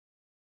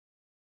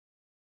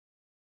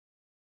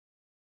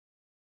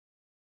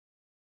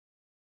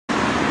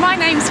My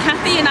name's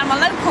Kathy and I'm a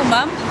local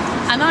mum,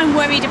 and I'm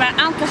worried about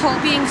alcohol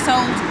being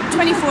sold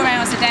 24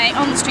 hours a day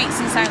on the streets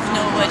in South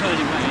Norwood.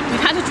 We've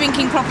had a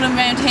drinking problem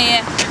around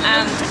here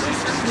and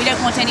we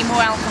don't want any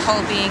more alcohol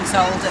being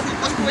sold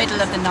at the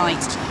middle of the night.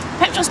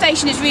 Petrol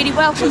station is really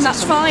welcome,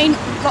 that's fine.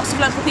 Lots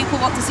of local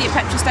people want to see a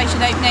petrol station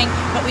opening,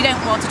 but we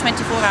don't want a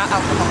 24-hour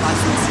alcohol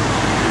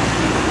licence.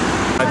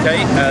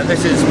 Okay,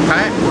 this is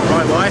Pat,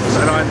 my wife,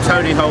 and I'm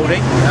Tony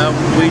Holding.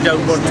 We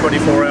don't want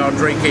 24-hour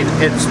drinking,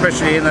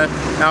 especially in an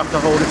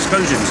alcohol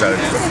exclusion zone.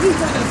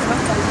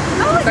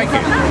 Thank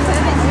you.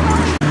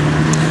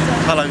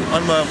 Hello,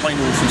 I'm Wayne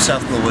Norwood from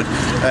South Norwood.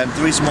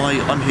 The reason why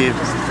I'm here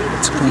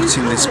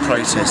supporting this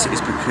process is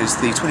because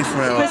the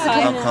 24-hour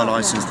alcohol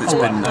licence that's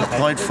been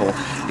applied for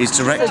is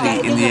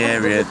directly in the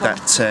area that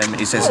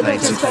is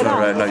designated for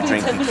no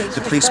drinking.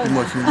 The police have been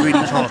working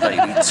really hard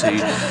lately to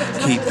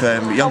keep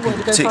young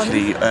people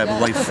particularly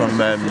away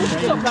from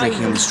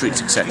drinking on the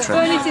streets, etc.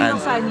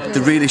 And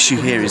the real issue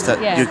here is that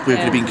we're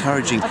going to be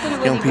encouraging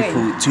young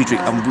people to drink,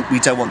 and we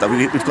don't want that.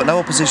 We've got no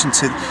opposition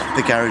to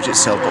the garage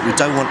itself, but we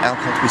don't want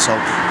alcohol to be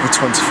sold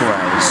for 24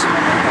 hours.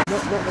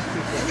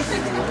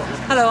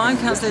 Hello, I'm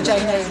Councillor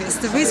Jane Davis.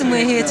 The reason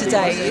we're here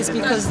today is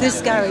because this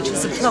garage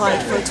has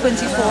applied for a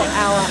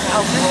 24-hour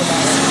alcohol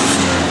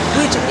licence,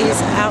 which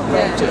is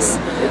outrageous.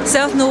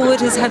 South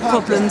Norwood has had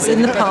problems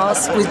in the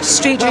past with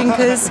street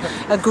drinkers,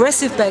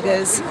 aggressive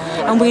beggars,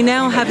 and we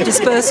now have a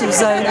dispersal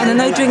zone and a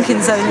no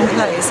drinking zone in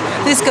place.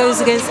 This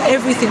goes against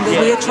everything that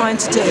we are trying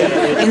to do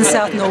in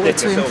South Norwood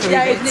to improve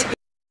it.